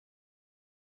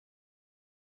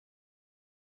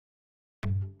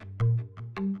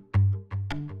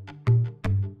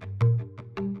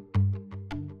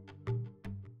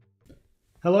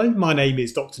Hello, my name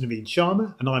is Dr. Naveen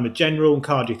Sharma and I'm a general and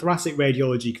cardiothoracic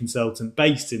radiology consultant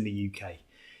based in the UK.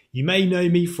 You may know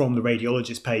me from the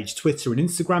radiologist page, Twitter and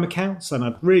Instagram accounts, and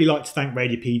I'd really like to thank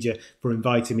Radiopaedia for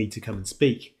inviting me to come and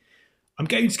speak. I'm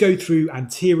going to go through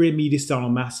anterior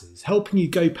mediastinal masses, helping you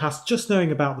go past just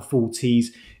knowing about the four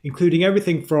T's, including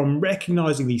everything from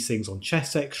recognising these things on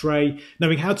chest x-ray,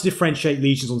 knowing how to differentiate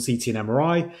lesions on CT and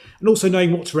MRI, and also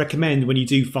knowing what to recommend when you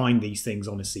do find these things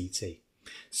on a CT.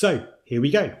 So, here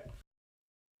we go.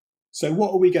 So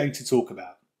what are we going to talk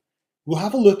about? We'll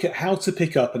have a look at how to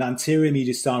pick up an anterior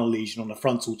mediastinal lesion on a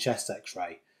frontal chest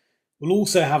x-ray. We'll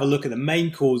also have a look at the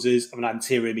main causes of an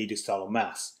anterior mediastinal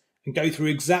mass and go through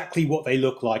exactly what they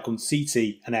look like on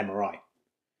CT and MRI.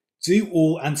 Do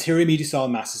all anterior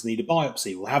mediastinal masses need a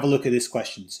biopsy? We'll have a look at this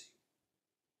question too.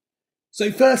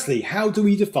 So firstly, how do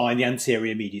we define the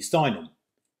anterior mediastinum?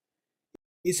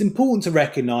 It's important to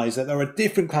recognise that there are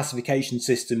different classification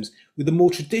systems, with the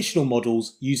more traditional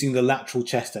models using the lateral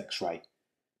chest x-ray.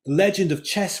 The legend of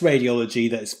chest radiology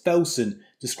that is Felsen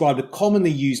described a commonly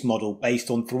used model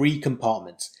based on three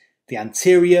compartments: the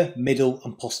anterior, middle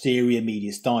and posterior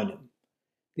mediastinum.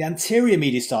 The anterior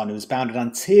mediastinum is bounded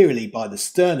anteriorly by the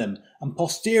sternum and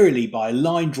posteriorly by a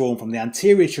line drawn from the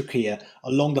anterior trachea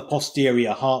along the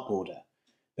posterior heart border.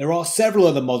 There are several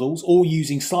other models, all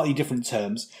using slightly different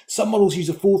terms. Some models use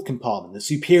a fourth compartment, the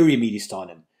superior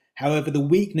mediastinum. However, the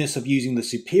weakness of using the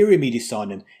superior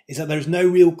mediastinum is that there is no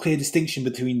real clear distinction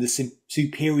between the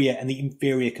superior and the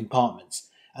inferior compartments,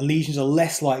 and lesions are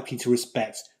less likely to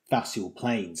respect fascial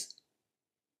planes.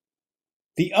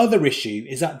 The other issue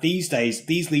is that these days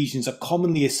these lesions are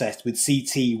commonly assessed with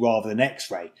CT rather than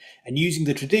X-ray, and using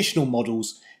the traditional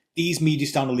models, these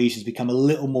mediastinal lesions become a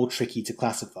little more tricky to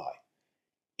classify.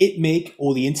 ITMIG,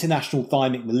 or the International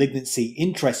Thymic Malignancy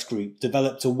Interest Group,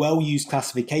 developed a well-used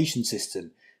classification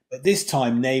system, but this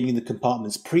time naming the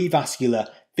compartments prevascular,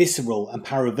 visceral and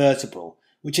paravertebral,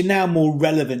 which are now more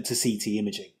relevant to CT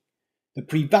imaging. The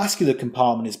prevascular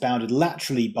compartment is bounded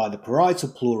laterally by the parietal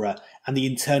pleura and the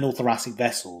internal thoracic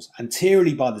vessels,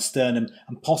 anteriorly by the sternum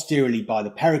and posteriorly by the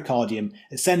pericardium,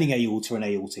 ascending aorta and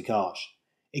aortic arch.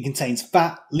 It contains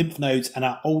fat, lymph nodes and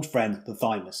our old friend, the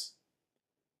thymus.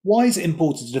 Why is it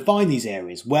important to define these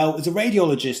areas? Well, as a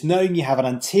radiologist, knowing you have an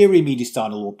anterior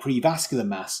mediastinal or prevascular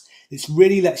mass, this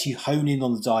really lets you hone in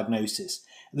on the diagnosis.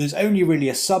 And there's only really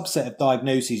a subset of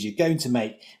diagnoses you're going to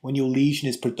make when your lesion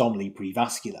is predominantly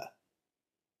prevascular.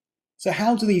 So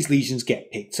how do these lesions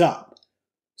get picked up?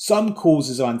 Some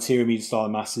causes of anterior mediastinal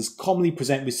masses commonly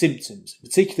present with symptoms, in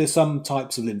particular some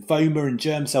types of lymphoma and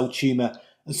germ cell tumour,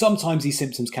 and sometimes these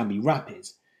symptoms can be rapid.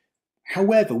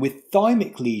 However, with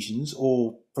thymic lesions,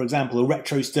 or for example a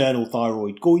retrosternal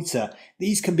thyroid goiter,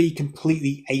 these can be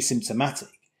completely asymptomatic.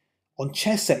 On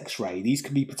chest x-ray, these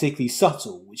can be particularly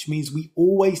subtle, which means we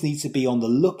always need to be on the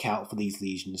lookout for these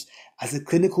lesions, as the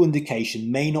clinical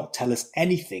indication may not tell us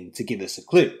anything to give us a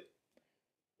clue.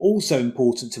 Also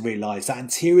important to realise that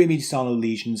anterior mediastinal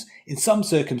lesions in some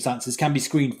circumstances can be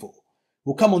screened for.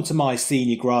 We'll come on to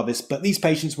myasthenia gravis, but these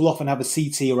patients will often have a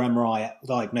CT or MRI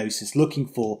diagnosis looking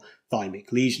for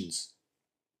thymic lesions.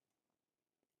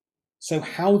 So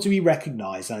how do we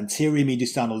recognise an anterior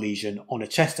mediastinal lesion on a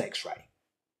chest x-ray?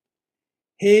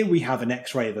 Here we have an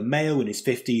x-ray of a male in his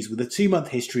 50s with a 2-month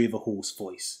history of a hoarse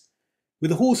voice.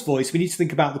 With a hoarse voice, we need to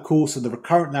think about the course of the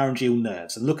recurrent laryngeal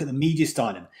nerves and look at the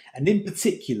mediastinum, and in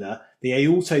particular the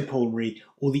aortopulmonary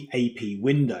or the AP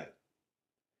window.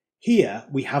 Here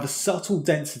we have a subtle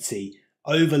density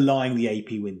overlying the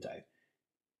AP window.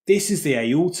 This is the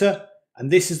aorta and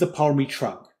this is the pulmonary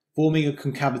trunk, forming a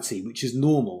concavity which is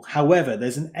normal. However,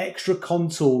 there's an extra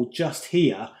contour just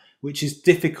here which is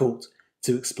difficult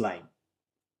to explain.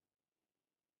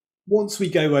 Once we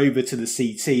go over to the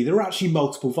CT, there are actually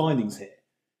multiple findings here.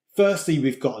 Firstly,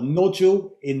 we've got a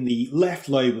nodule in the left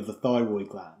lobe of the thyroid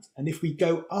gland, and if we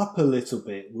go up a little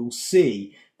bit, we'll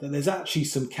see that there's actually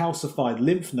some calcified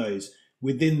lymph nodes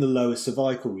within the lower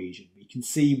cervical region. We can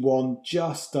see one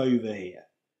just over here.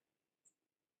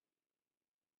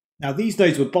 Now, these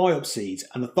nodes were biopsied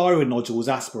and the thyroid nodule was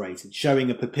aspirated,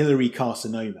 showing a papillary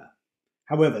carcinoma.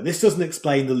 However, this doesn't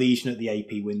explain the lesion at the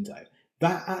AP window.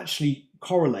 That actually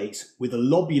correlates with a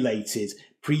lobulated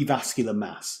prevascular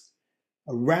mass.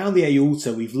 Around the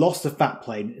aorta, we've lost the fat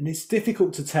plane, and it's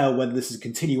difficult to tell whether this is a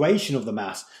continuation of the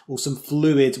mass or some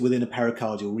fluid within a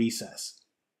pericardial recess.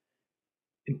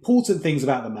 Important things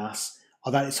about the mass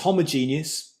are that it's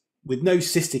homogeneous, with no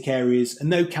cystic areas and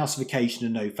no calcification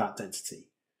and no fat density.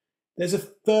 There's a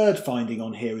third finding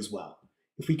on here as well.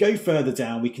 If we go further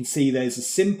down, we can see there's a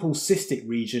simple cystic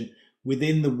region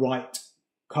within the right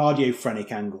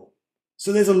cardiophrenic angle.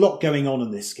 So there's a lot going on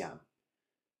in this scan.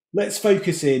 Let's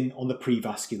focus in on the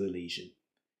prevascular lesion.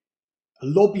 A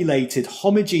lobulated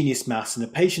homogeneous mass in a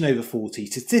patient over 40,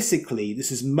 statistically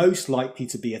this is most likely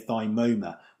to be a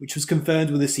thymoma, which was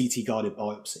confirmed with a CT-guided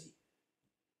biopsy.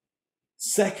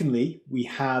 Secondly, we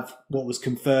have what was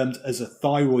confirmed as a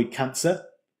thyroid cancer.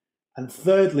 And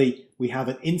thirdly, we have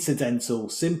an incidental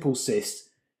simple cyst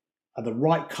at the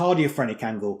right cardiophrenic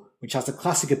angle, which has the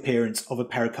classic appearance of a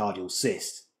pericardial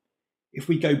cyst. If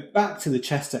we go back to the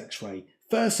chest x-ray,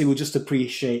 firstly we'll just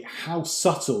appreciate how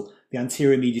subtle the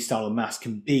anterior mediastinal mass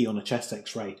can be on a chest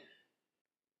x-ray.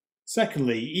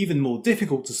 Secondly, even more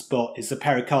difficult to spot is the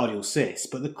pericardial cyst,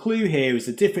 but the clue here is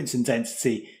the difference in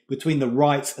density between the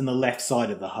right and the left side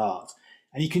of the heart,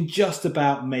 and you can just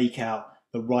about make out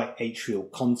the right atrial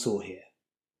contour here.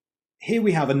 Here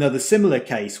we have another similar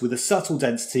case with a subtle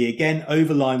density again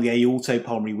overlying the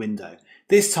aortopulmonary window,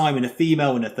 this time in a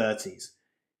female in her 30s.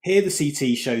 Here the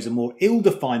CT shows a more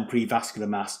ill-defined prevascular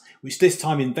mass, which this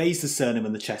time invades the sternum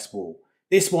and the chest wall.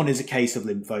 This one is a case of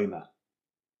lymphoma.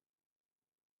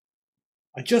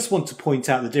 I just want to point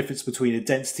out the difference between a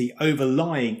density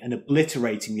overlying and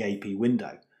obliterating the AP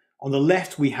window. On the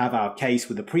left we have our case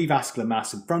with a prevascular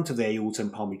mass in front of the aorta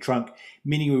and pulmonary trunk,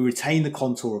 meaning we retain the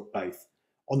contour of both.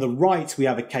 On the right we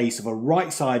have a case of a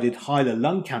right-sided hilar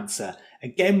lung cancer,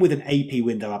 again with an AP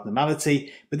window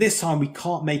abnormality, but this time we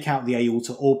can't make out the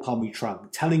aorta or pulmonary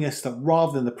trunk, telling us that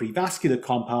rather than the prevascular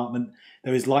compartment,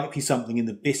 there is likely something in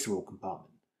the visceral compartment.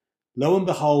 Lo and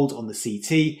behold, on the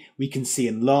CT, we can see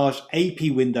enlarged AP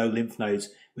window lymph nodes,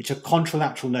 which are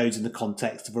contralateral nodes in the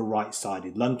context of a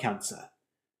right-sided lung cancer.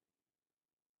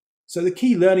 So the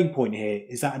key learning point here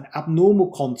is that an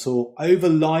abnormal contour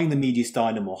overlying the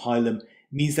mediastinum or hilum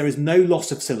means there is no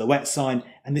loss of silhouette sign,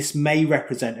 and this may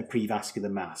represent a prevascular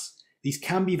mass. These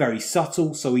can be very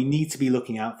subtle, so we need to be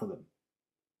looking out for them.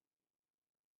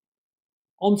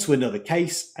 On to another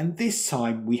case, and this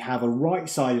time we have a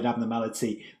right-sided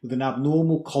abnormality with an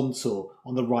abnormal contour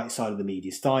on the right side of the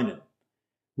mediastinum.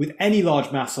 With any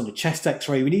large mass on a chest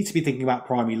x-ray, we need to be thinking about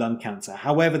primary lung cancer.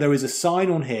 However, there is a sign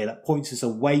on here that points us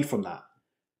away from that.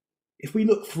 If we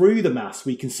look through the mass,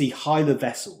 we can see hilar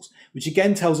vessels, which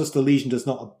again tells us the lesion does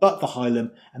not abut the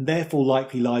hilum and therefore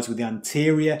likely lies with the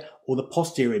anterior or the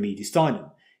posterior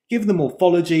mediastinum. Given the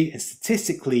morphology and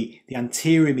statistically, the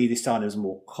anterior mediastinum is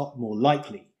more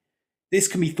likely. This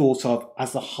can be thought of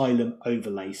as the hilum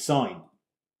overlay sign.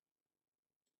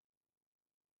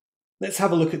 Let's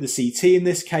have a look at the CT in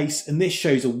this case, and this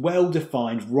shows a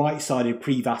well-defined right-sided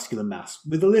prevascular mass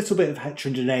with a little bit of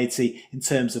heterogeneity in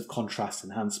terms of contrast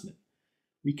enhancement.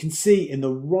 We can see in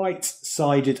the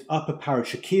right-sided upper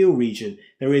paratracheal region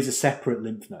there is a separate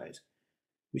lymph node,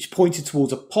 which pointed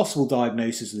towards a possible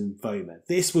diagnosis of lymphoma.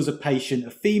 This was a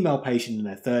female patient in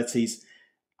their 30s,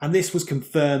 and this was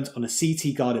confirmed on a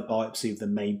CT-guided biopsy of the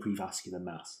main prevascular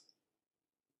mass.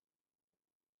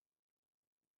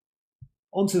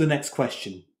 On to the next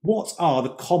question. What are the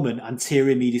common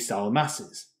anterior mediastinal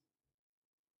masses?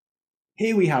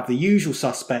 Here we have the usual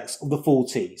suspects of the 4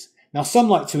 Ts. Now some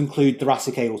like to include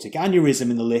thoracic aortic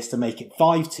aneurysm in the list and make it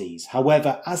 5 Ts.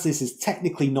 However, as this is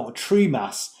technically not a true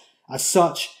mass, as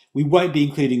such, we won't be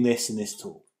including this in this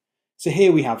talk. So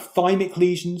here we have thymic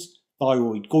lesions,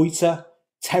 thyroid goiter,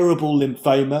 terrible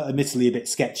lymphoma, admittedly a bit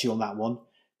sketchy on that one,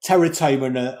 teratoma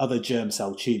and other germ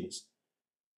cell tumours.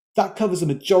 That covers the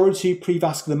majority of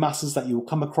prevascular masses that you will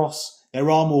come across.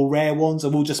 There are more rare ones,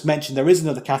 and we'll just mention there is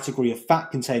another category of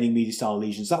fat-containing mediastinal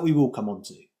lesions that we will come on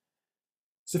to.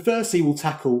 So firstly, we'll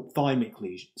tackle thymic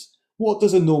lesions. What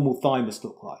does a normal thymus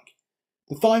look like?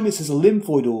 The thymus is a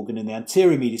lymphoid organ in the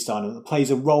anterior mediastinum that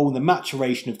plays a role in the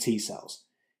maturation of T cells.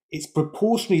 It's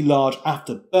proportionally large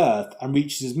after birth and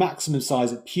reaches its maximum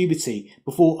size at puberty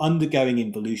before undergoing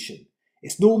involution.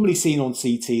 It's normally seen on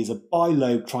CT as a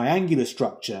bilobed triangular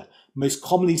structure, most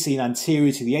commonly seen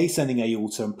anterior to the ascending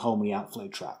aorta and pulmonary outflow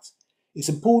tract. It's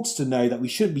important to know that we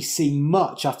shouldn't be seeing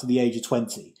much after the age of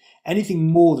 20. Anything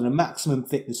more than a maximum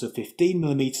thickness of 15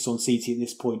 mm on CT at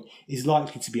this point is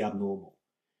likely to be abnormal.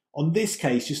 On this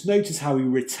case, just notice how we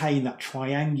retain that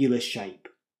triangular shape.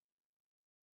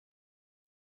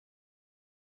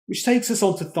 Which takes us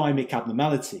on to thymic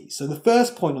abnormalities. So the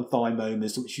first point on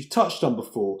thymomas, which you've touched on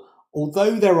before,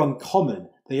 although they're uncommon,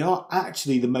 they are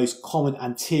actually the most common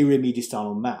anterior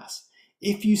mediastinal mass.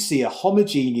 If you see a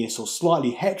homogeneous or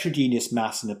slightly heterogeneous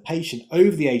mass in a patient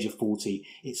over the age of 40,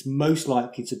 it's most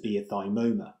likely to be a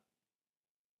thymoma.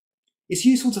 It's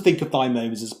useful to think of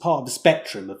thymomas as part of the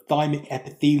spectrum of thymic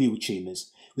epithelial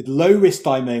tumours, with low-risk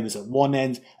thymomas at one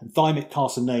end and thymic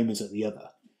carcinomas at the other.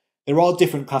 There are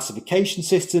different classification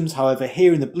systems, however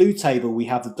here in the blue table we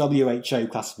have the WHO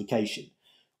classification.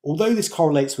 Although this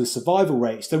correlates with survival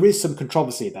rates, there is some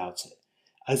controversy about it,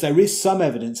 as there is some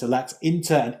evidence it lacks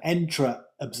inter- and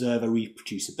intra-observer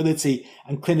reproducibility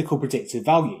and clinical predictive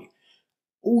value.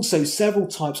 Also, several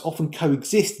types often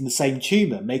coexist in the same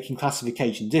tumour, making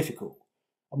classification difficult.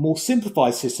 A more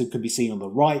simplified system can be seen on the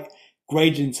right,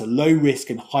 graded into low-risk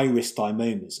and high-risk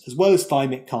thymomas, as well as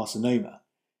thymic carcinoma.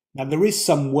 Now, there is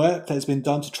some work that has been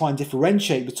done to try and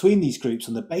differentiate between these groups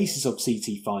on the basis of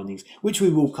CT findings, which we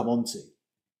will come on to.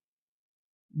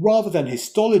 Rather than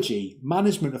histology,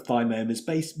 management of thymoma is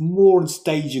based more on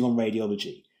staging on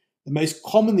radiology. The most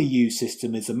commonly used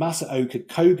system is the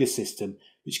Massaoka-Koga system,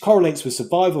 which correlates with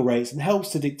survival rates and helps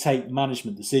to dictate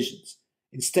management decisions.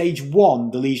 In stage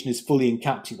 1, the lesion is fully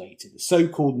encapsulated, a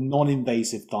so-called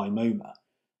non-invasive thymoma.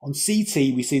 On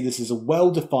CT, we see this as a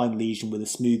well-defined lesion with a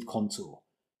smooth contour.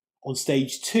 On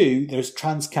stage 2, there is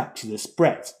transcapsular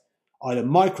spread, either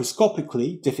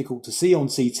microscopically, difficult to see on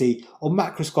CT, or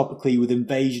macroscopically with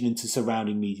invasion into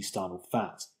surrounding mediastinal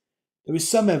fat. There is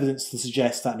some evidence to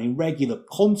suggest that an irregular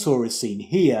contour as seen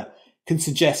here can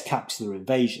suggest capsular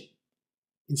invasion.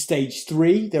 In stage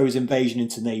 3, there is invasion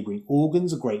into neighbouring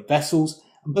organs or great vessels,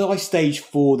 and by stage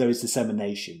 4 there is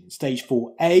dissemination. In stage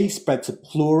 4A, spread to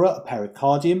pleura or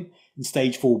pericardium. In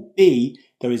stage 4B,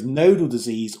 there is nodal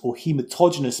disease or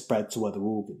hematogenous spread to other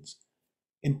organs.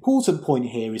 Important point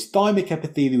here is thymic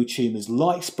epithelial tumours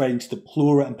like spreading to the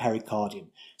pleura and pericardium,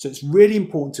 so it's really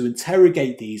important to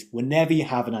interrogate these whenever you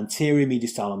have an anterior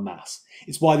mediastinal mass.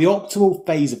 It's why the optimal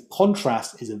phase of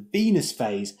contrast is a venous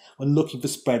phase when looking for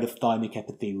spread of thymic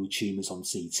epithelial tumours on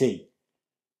CT.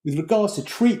 With regards to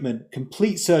treatment,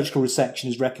 complete surgical resection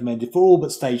is recommended for all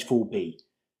but stage 4B.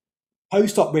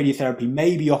 Post-op radiotherapy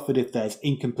may be offered if there's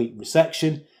incomplete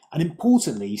resection, and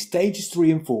importantly, stages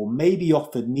 3 and 4 may be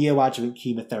offered neoadjuvant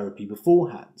chemotherapy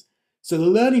beforehand. So the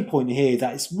learning point here is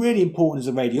that it's really important as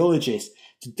a radiologist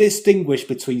to distinguish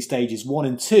between stages 1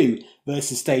 and 2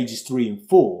 versus stages 3 and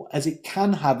 4, as it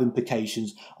can have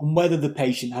implications on whether the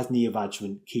patient has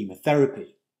neoadjuvant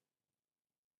chemotherapy.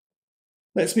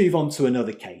 Let's move on to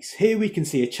another case. Here we can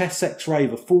see a chest X-ray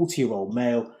of a 40-year-old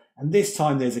male, and this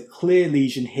time there's a clear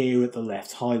lesion here at the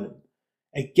left hilum.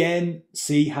 Again,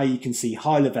 see how you can see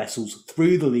hilar vessels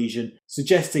through the lesion,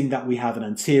 suggesting that we have an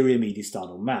anterior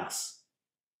mediastinal mass.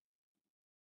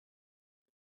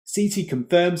 CT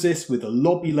confirms this with a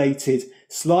lobulated,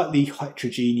 slightly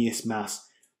heterogeneous mass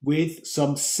with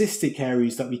some cystic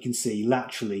areas that we can see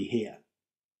laterally here.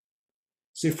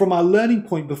 So from our learning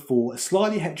point before, a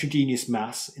slightly heterogeneous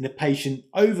mass in a patient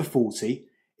over 40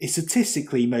 is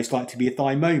statistically most likely to be a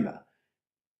thymoma.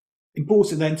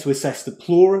 Important then to assess the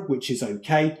pleura, which is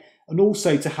okay, and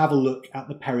also to have a look at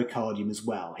the pericardium as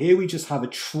well. Here we just have a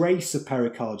trace of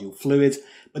pericardial fluid,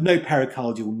 but no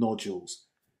pericardial nodules.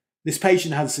 This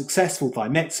patient had a successful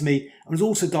thymectomy and was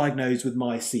also diagnosed with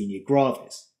myasthenia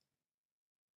gravis.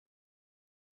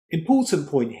 Important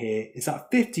point here is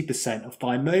that 50% of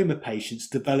thymoma patients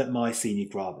develop myasthenia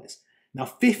gravis. Now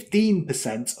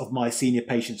 15% of myasthenia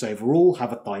patients overall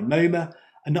have a thymoma,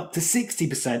 and up to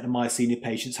 60% of myasthenia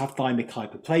patients have thymic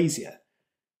hyperplasia.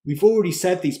 We've already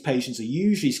said these patients are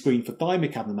usually screened for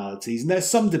thymic abnormalities, and there's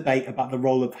some debate about the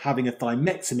role of having a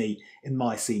thymectomy in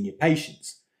myasthenia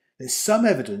patients. There's some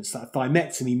evidence that a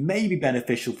thymectomy may be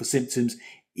beneficial for symptoms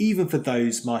even for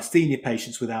those myasthenia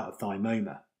patients without a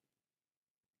thymoma.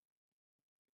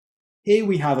 Here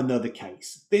we have another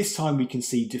case. This time we can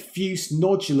see diffuse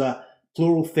nodular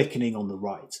pleural thickening on the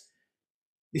right.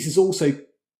 This is also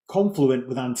confluent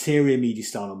with anterior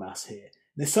mediastinal mass here.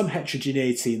 There's some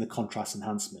heterogeneity in the contrast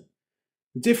enhancement.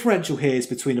 The differential here is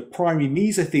between a primary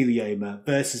mesothelioma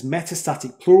versus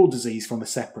metastatic pleural disease from a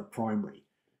separate primary.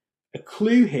 A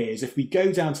clue here is if we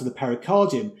go down to the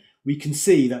pericardium, we can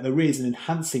see that there is an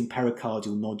enhancing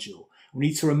pericardial nodule. We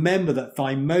need to remember that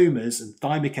thymomas and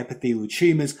thymic epithelial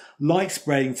tumours like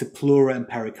spreading to pleura and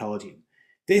pericardium.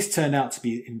 This turned out to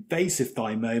be an invasive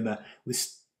thymoma with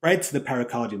spread to the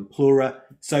pericardium pleura,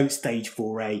 so stage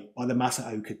 4A by the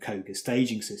Massaoka-Koga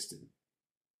staging system.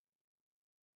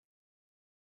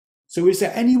 So is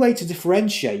there any way to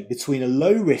differentiate between a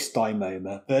low-risk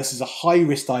thymoma versus a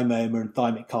high-risk thymoma and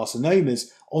thymic carcinomas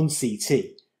on CT?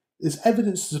 There's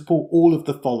evidence to support all of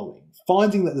the following.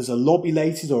 Finding that there's a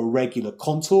lobulated or irregular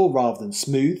contour rather than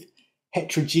smooth,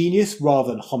 heterogeneous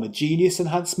rather than homogeneous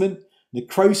enhancement,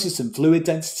 necrosis and fluid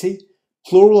density,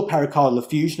 pleural or pericardial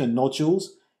effusion and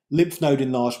nodules, lymph node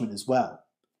enlargement as well.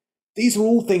 These are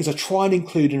all things I try and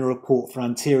include in a report for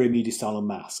anterior mediastinal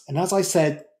mass, and as I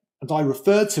said and I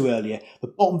referred to earlier, the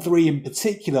bottom three in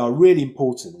particular are really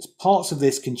important, as parts of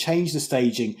this can change the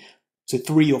staging to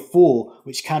 3 or 4,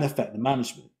 which can affect the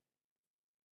management.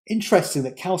 Interesting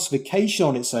that calcification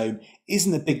on its own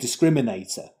isn't a big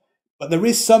discriminator, but there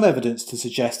is some evidence to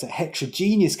suggest that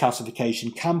heterogeneous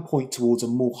calcification can point towards a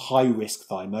more high-risk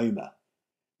thymoma.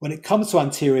 When it comes to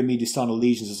anterior mediastinal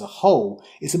lesions as a whole,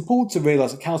 it's important to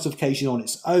realise that calcification on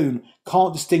its own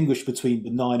can't distinguish between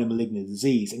benign and malignant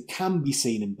disease and can be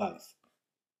seen in both.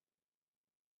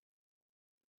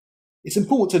 It's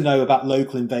important to know about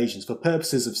local invasions for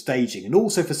purposes of staging and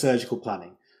also for surgical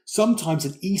planning. Sometimes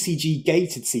an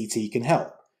ECG-gated CT can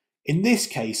help. In this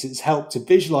case, it's helped to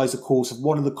visualise the course of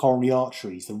one of the coronary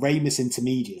arteries, the ramus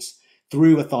intermedius,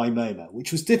 through a thymoma,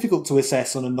 which was difficult to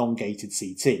assess on a non-gated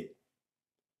CT.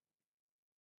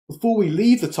 Before we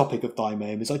leave the topic of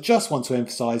thymomas, I just want to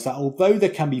emphasise that although they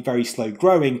can be very slow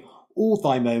growing, all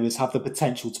thymomas have the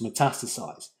potential to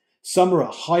metastasise. Some are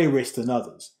at higher risk than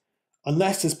others.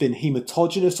 Unless there's been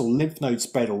haematogenous or lymph node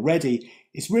spread already,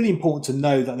 it's really important to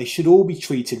know that they should all be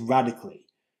treated radically.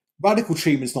 Radical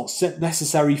treatment is not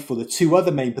necessary for the two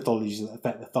other main pathologies that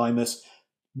affect the thymus: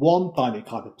 1, thymic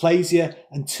hyperplasia,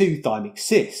 and 2, thymic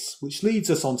cysts, which leads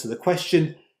us on to the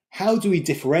question, how do we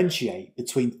differentiate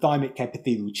between thymic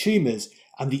epithelial tumours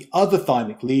and the other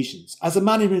thymic lesions, as the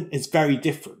management is very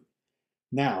different?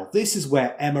 Now, this is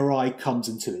where MRI comes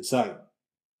into its own.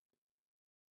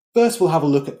 First, we'll have a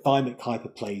look at thymic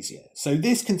hyperplasia. So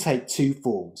this can take two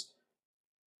forms.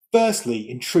 Firstly,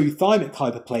 in true thymic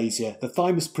hyperplasia, the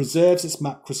thymus preserves its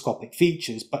macroscopic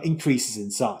features but increases in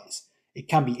size. It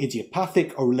can be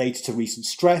idiopathic or related to recent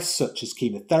stress, such as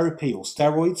chemotherapy or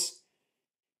steroids.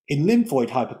 In lymphoid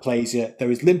hyperplasia,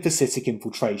 there is lymphocytic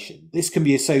infiltration. This can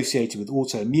be associated with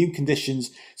autoimmune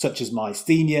conditions such as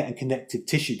myasthenia and connective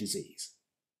tissue disease.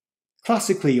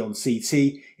 Classically on CT,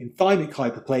 in thymic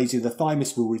hyperplasia, the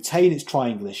thymus will retain its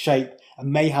triangular shape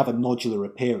and may have a nodular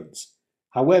appearance.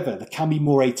 However, there can be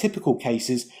more atypical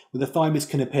cases where the thymus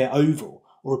can appear oval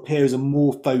or appear as a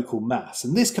more focal mass,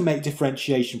 and this can make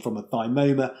differentiation from a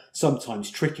thymoma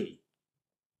sometimes tricky.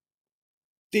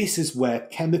 This is where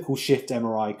chemical shift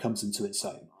MRI comes into its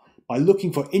own. By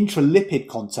looking for intralipid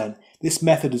content, this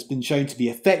method has been shown to be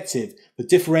effective for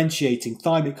differentiating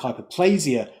thymic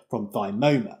hyperplasia from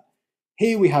thymoma.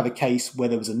 Here we have a case where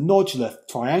there was a nodular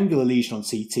triangular lesion on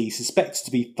CT suspected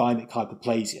to be thymic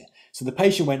hyperplasia, so the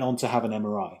patient went on to have an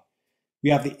MRI. We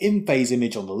have the in-phase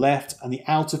image on the left and the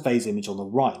out-of-phase image on the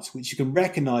right, which you can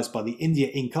recognise by the India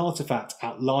ink artefact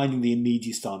outlining the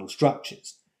mediastinal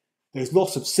structures. There is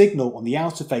loss of signal on the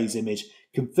out-of-phase image,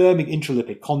 confirming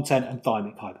intralipid content and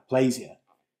thymic hyperplasia.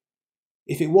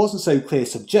 If it wasn't so clear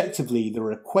subjectively, there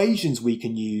are equations we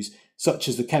can use, such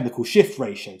as the chemical shift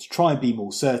ratio, to try and be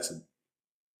more certain.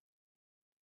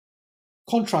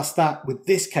 Contrast that with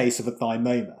this case of a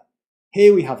thymoma.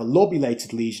 Here we have a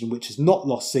lobulated lesion which has not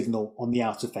lost signal on the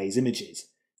out-of-phase images.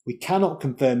 We cannot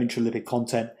confirm intralipid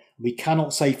content, and we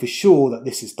cannot say for sure that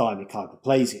this is thymic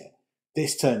hyperplasia.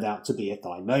 This turned out to be a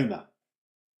thymoma.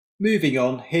 Moving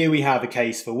on, here we have a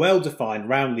case for well-defined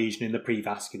round lesion in the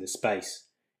prevascular space.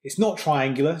 It's not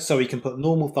triangular, so we can put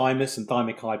normal thymus and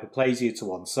thymic hyperplasia to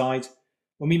one side.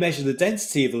 When we measure the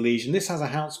density of the lesion, this has a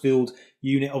Hounsfield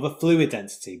unit of a fluid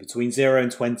density between 0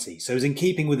 and 20, so is in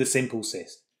keeping with a simple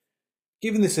cyst.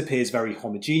 Given this appears very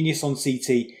homogeneous on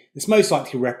CT, this most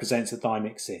likely represents a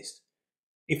thymic cyst.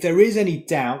 If there is any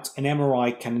doubt, an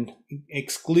MRI can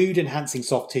exclude enhancing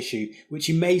soft tissue, which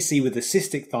you may see with a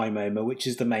cystic thymoma, which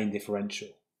is the main differential.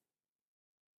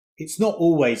 It's not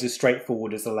always as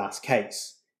straightforward as the last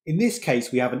case. In this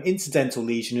case, we have an incidental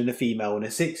lesion in a female in her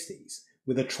 60s,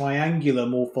 with a triangular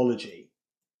morphology.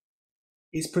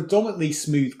 It's predominantly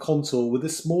smooth contour with a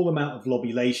small amount of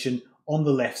lobulation on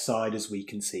the left side, as we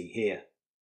can see here.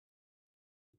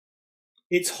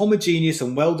 Its homogeneous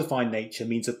and well-defined nature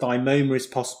means a thymoma is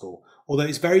possible, although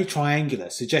it's very triangular,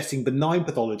 suggesting benign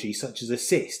pathology such as a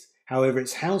cyst. However,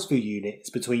 its Hounsfield unit is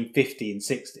between 50 and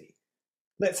 60.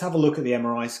 Let's have a look at the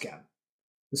MRI scan.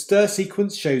 The stir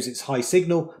sequence shows its high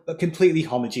signal, but completely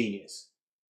homogeneous.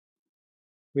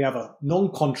 We have a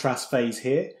non-contrast phase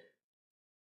here,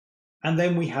 and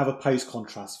then we have a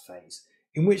post-contrast phase,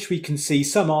 in which we can see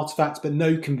some artifacts but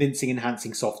no convincing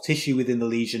enhancing soft tissue within the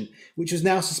lesion, which was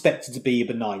now suspected to be a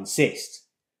benign cyst.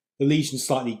 The lesion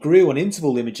slightly grew on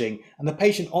interval imaging, and the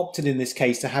patient opted in this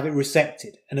case to have it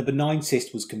resected, and a benign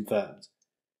cyst was confirmed.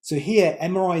 So here,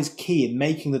 MRI is key in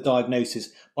making the diagnosis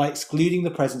by excluding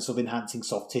the presence of enhancing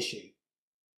soft tissue.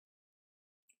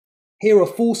 Here are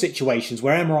 4 situations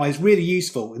where MRI is really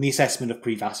useful in the assessment of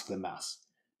prevascular mass.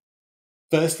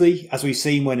 Firstly, as we've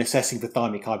seen when assessing for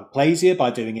thymic hyperplasia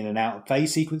by doing in and out of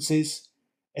phase sequences,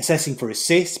 assessing for a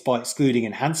cyst by excluding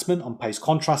enhancement on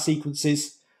post-contrast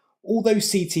sequences, Although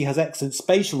CT has excellent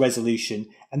spatial resolution,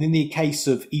 and in the case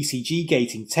of ECG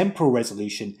gating temporal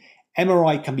resolution,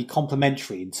 MRI can be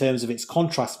complementary in terms of its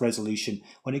contrast resolution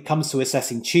when it comes to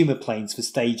assessing tumour planes for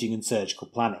staging and surgical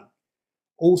planning.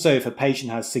 Also, if a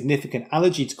patient has significant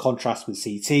allergy to contrast with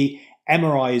CT,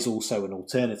 MRI is also an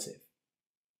alternative.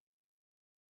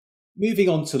 Moving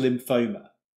on to lymphoma.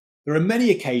 There are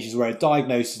many occasions where a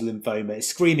diagnosis of lymphoma is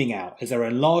screaming out as there are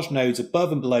enlarged nodes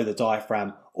above and below the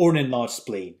diaphragm or an enlarged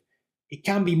spleen. It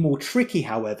can be more tricky,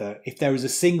 however, if there is a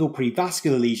single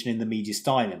prevascular lesion in the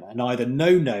mediastinum and either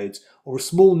no nodes or a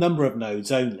small number of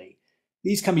nodes only.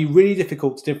 These can be really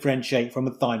difficult to differentiate from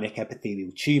a thymic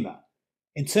epithelial tumour.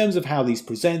 In terms of how these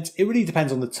present, it really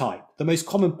depends on the type. The most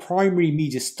common primary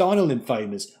mediastinal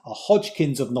lymphomas are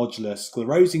Hodgkin's of nodular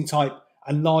sclerosing type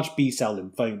and large B-cell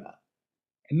lymphoma.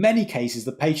 In many cases,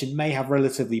 the patient may have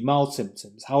relatively mild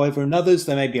symptoms, however in others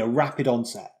there may be a rapid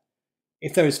onset.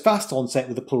 If there is fast onset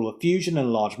with a pleural effusion and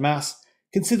a large mass,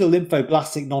 consider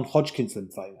lymphoblastic non-Hodgkin's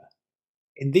lymphoma.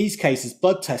 In these cases,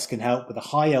 blood tests can help with a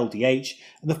high LDH,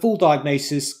 and the full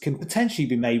diagnosis can potentially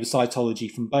be made with cytology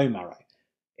from bone marrow.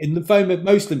 In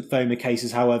most lymphoma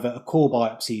cases, however, a core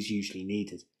biopsy is usually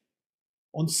needed.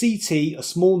 On CT, a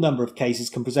small number of cases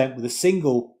can present with a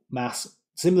single mass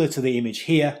similar to the image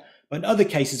here, but in other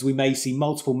cases we may see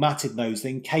multiple matted nodes that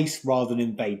encase rather than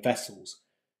invade vessels.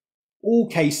 All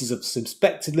cases of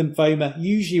suspected lymphoma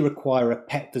usually require a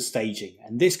PET for staging,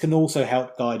 and this can also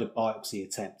help guide a biopsy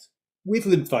attempt. With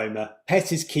lymphoma,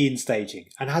 PET is key in staging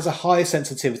and has a higher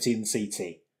sensitivity than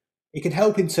CT. It can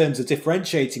help in terms of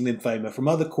differentiating lymphoma from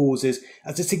other causes,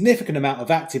 as a significant amount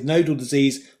of active nodal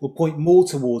disease will point more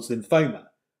towards lymphoma.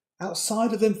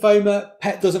 Outside of lymphoma,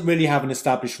 PET doesn't really have an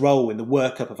established role in the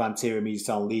workup of anterior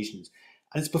mediastinal lesions,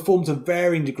 and it's performed to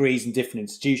varying degrees in different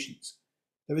institutions.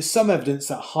 There is some evidence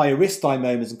that higher risk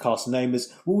thymomas and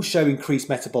carcinomas will show increased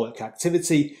metabolic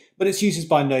activity, but its use is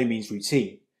by no means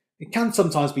routine. It can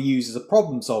sometimes be used as a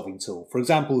problem-solving tool. For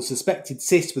example, a suspected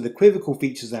cyst with equivocal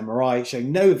features of MRI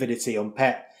showing no avidity on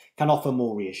PET can offer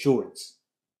more reassurance.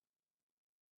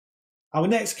 Our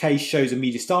next case shows a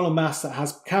mediastinal mass that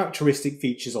has characteristic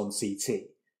features on CT.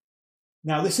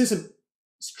 Now, this isn't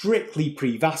strictly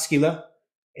prevascular.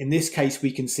 In this case,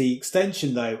 we can see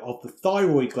extension, though, of the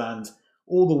thyroid gland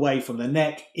all the way from the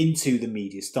neck into the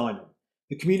mediastinum.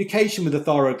 The communication with the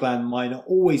thyroid gland might not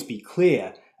always be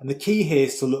clear, and the key here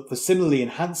is to look for similarly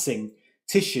enhancing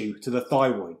tissue to the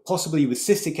thyroid, possibly with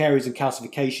cystic areas and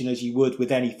calcification as you would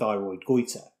with any thyroid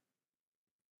goiter.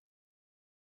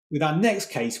 With our next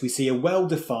case, we see a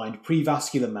well-defined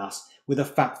prevascular mass with a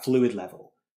fat fluid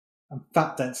level and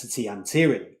fat density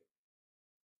anteriorly.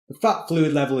 The fat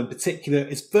fluid level in particular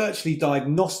is virtually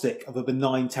diagnostic of a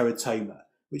benign teratoma,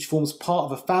 which forms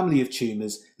part of a family of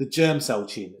tumours, the germ cell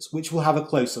tumours, which we'll have a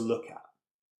closer look at.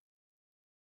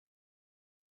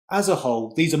 As a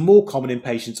whole, these are more common in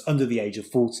patients under the age of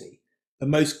 40. The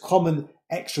most common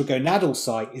extragonadal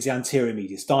site is the anterior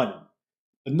mediastinum.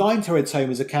 Benign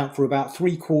teratomas account for about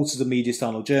 3/4 of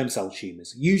mediastinal germ cell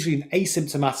tumours, usually an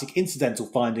asymptomatic incidental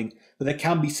finding, but there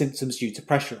can be symptoms due to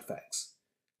pressure effects.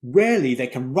 Rarely they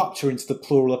can rupture into the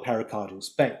pleural or pericardial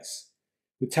space.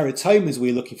 With teratomas,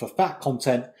 we're looking for fat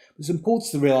content, but it's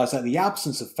important to realise that the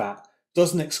absence of fat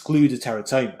doesn't exclude a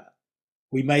teratoma.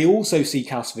 We may also see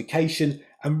calcification,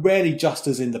 and rarely just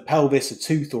as in the pelvis, a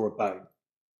tooth or a bone.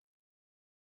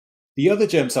 The other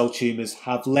germ cell tumours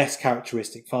have less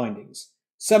characteristic findings.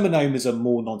 Seminomas are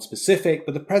more non-specific,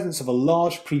 but the presence of a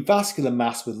large prevascular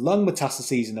mass with lung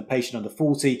metastases in a patient under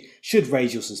 40 should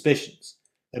raise your suspicions.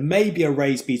 There may be a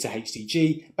raised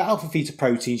beta-HCG, but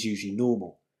alpha-fetoprotein is usually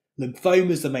normal. Lymphoma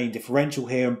is the main differential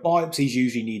here, and biopsy is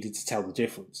usually needed to tell the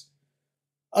difference.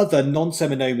 Other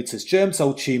non-seminomatous germ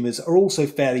cell tumours are also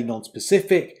fairly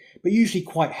non-specific, but usually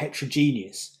quite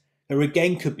heterogeneous. There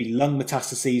again could be lung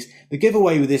metastases. The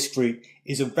giveaway with this group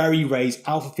is a very raised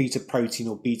alpha-fetoprotein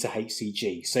or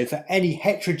beta-HCG. So for any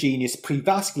heterogeneous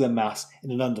prevascular mass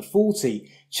in an under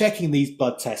 40, checking these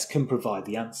blood tests can provide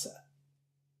the answer.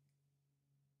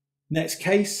 Next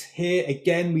case, here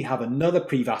again we have another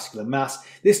prevascular mass,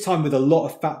 this time with a lot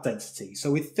of fat density.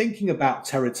 So we're thinking about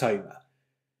teratoma.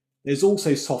 There's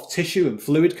also soft tissue and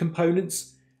fluid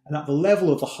components, and at the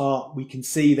level of the heart we can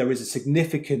see there is a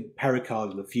significant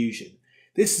pericardial effusion.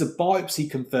 This is a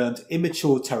biopsy-confirmed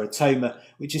immature teratoma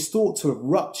which is thought to have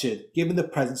ruptured given the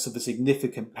presence of a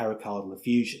significant pericardial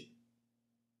effusion.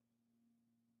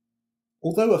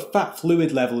 Although a fat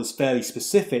fluid level is fairly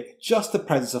specific, just the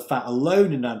presence of fat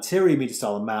alone in an anterior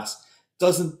mediastinal mass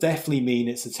doesn't definitely mean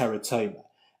it's a teratoma,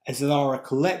 as there are a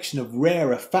collection of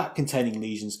rarer fat-containing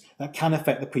lesions that can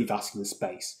affect the prevascular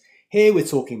space. Here we're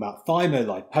talking about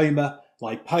thymolipoma,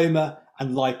 lipoma,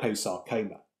 and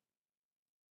liposarcoma.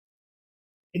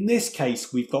 In this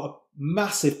case, we've got a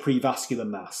massive prevascular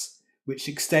mass, which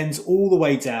extends all the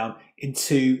way down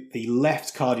into the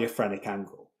left cardiophrenic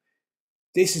angle.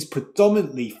 This is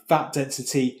predominantly fat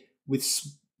density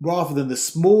rather than the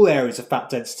small areas of fat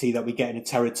density that we get in a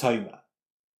teratoma.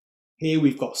 Here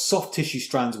we've got soft tissue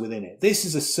strands within it. This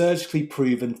is a surgically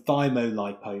proven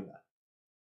thymolipoma.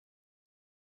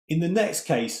 In the next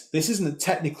case, this isn't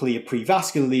technically a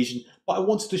prevascular lesion, but I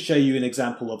wanted to show you an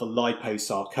example of a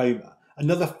liposarcoma,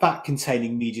 another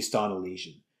fat-containing mediastinal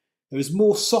lesion. There is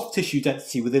more soft tissue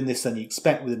density within this than you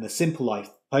expect within a simple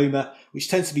lipoma, which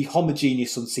tends to be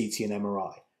homogeneous on CT and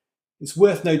MRI. It's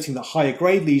worth noting that higher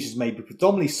grade lesions may be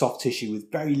predominantly soft tissue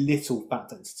with very little fat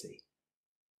density.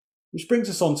 Which brings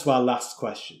us on to our last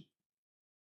question.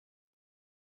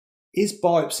 Is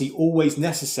biopsy always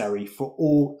necessary for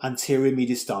all anterior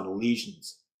mediastinal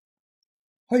lesions?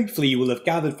 Hopefully you will have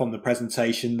gathered from the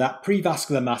presentation that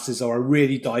prevascular masses are a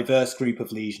really diverse group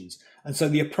of lesions, and so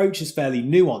the approach is fairly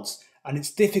nuanced and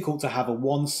it's difficult to have a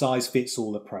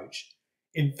one-size-fits-all approach.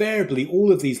 Invariably,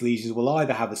 all of these lesions will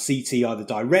either have a CT either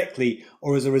directly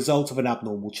or as a result of an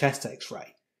abnormal chest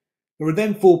X-ray. There are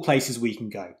then four places we can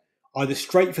go, either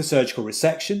straight for surgical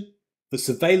resection, for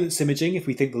surveillance imaging if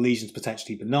we think the lesion is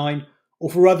potentially benign, or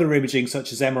for other imaging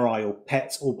such as MRI or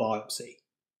PET or biopsy.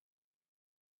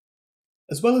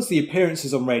 As well as the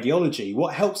appearances on radiology,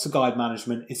 what helps to guide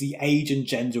management is the age and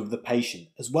gender of the patient,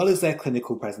 as well as their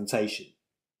clinical presentation.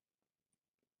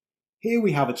 Here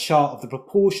we have a chart of the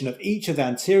proportion of each of the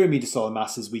anterior mediastinal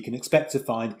masses we can expect to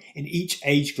find in each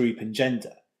age group and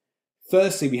gender.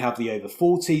 Firstly, we have the over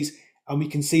 40s, and we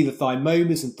can see the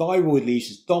thymomas and thyroid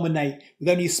lesions dominate, with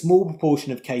only a small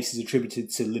proportion of cases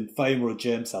attributed to lymphoma or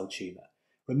germ cell tumour.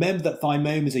 Remember that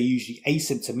thymomas are usually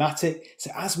asymptomatic, so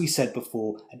as we said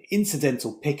before, an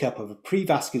incidental pickup of a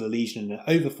prevascular lesion in an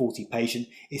over 40 patient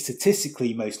is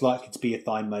statistically most likely to be a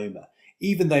thymoma,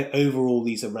 even though overall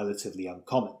these are relatively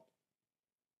uncommon.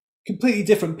 Completely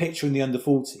different picture in the under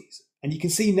 40s. And you can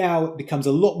see now it becomes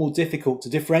a lot more difficult to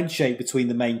differentiate between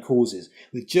the main causes,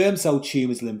 with germ cell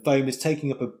tumours and lymphomas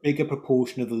taking up a bigger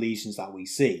proportion of the lesions that we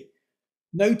see.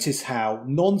 Notice how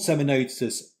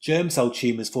non-seminomatous germ cell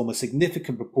tumours form a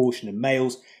significant proportion in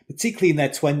males, particularly in their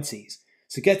 20s,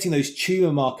 so getting those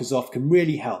tumour markers off can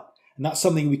really help, and that's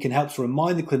something we can help to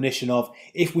remind the clinician of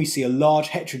if we see a large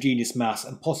heterogeneous mass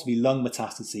and possibly lung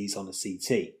metastases on a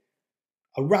CT.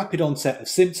 A rapid onset of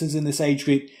symptoms in this age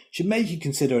group should make you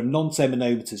consider a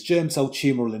non-seminomatous germ cell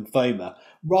tumour or lymphoma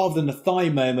rather than a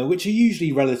thymoma, which are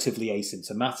usually relatively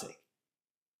asymptomatic.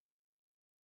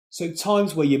 So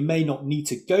times where you may not need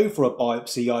to go for a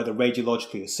biopsy either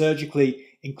radiologically or surgically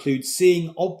include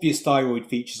seeing obvious thyroid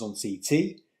features on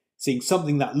CT, seeing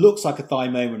something that looks like a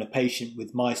thymoma in a patient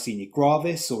with myasthenia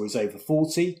gravis or is over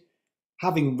 40,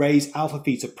 having raised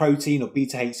alpha-fetoprotein or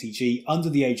beta-HCG under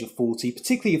the age of 40,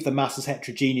 particularly if the mass is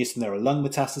heterogeneous and there are lung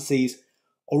metastases,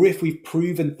 or if we've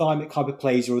proven thymic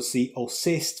hyperplasia or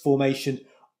cyst formation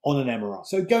on an MRI.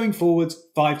 So going forward,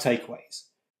 5 takeaways.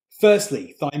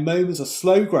 Firstly, thymomas are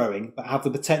slow growing but have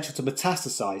the potential to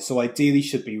metastasize, so ideally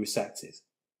should be resected.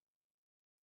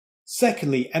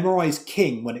 Secondly, MRI is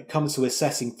king when it comes to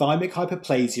assessing thymic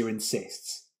hyperplasia in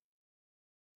cysts.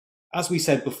 As we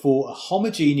said before, a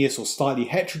homogeneous or slightly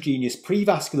heterogeneous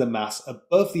prevascular mass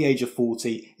above the age of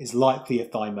 40 is likely a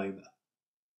thymoma.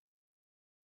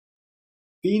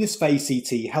 Venous phase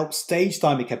CT helps stage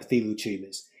thymic epithelial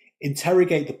tumours,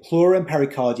 interrogate the pleura and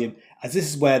pericardium, as this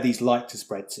is where these like to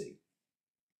spread to.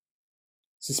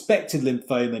 Suspected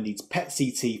lymphoma needs PET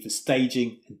CT for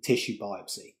staging and tissue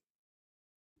biopsy.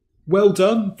 Well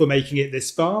done for making it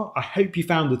this far. I hope you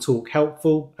found the talk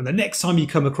helpful, and the next time you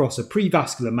come across a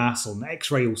prevascular mass on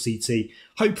X-ray or CT,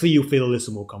 hopefully you'll feel a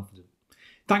little more confident.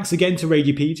 Thanks again to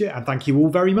Radiopaedia, and thank you all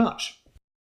very much.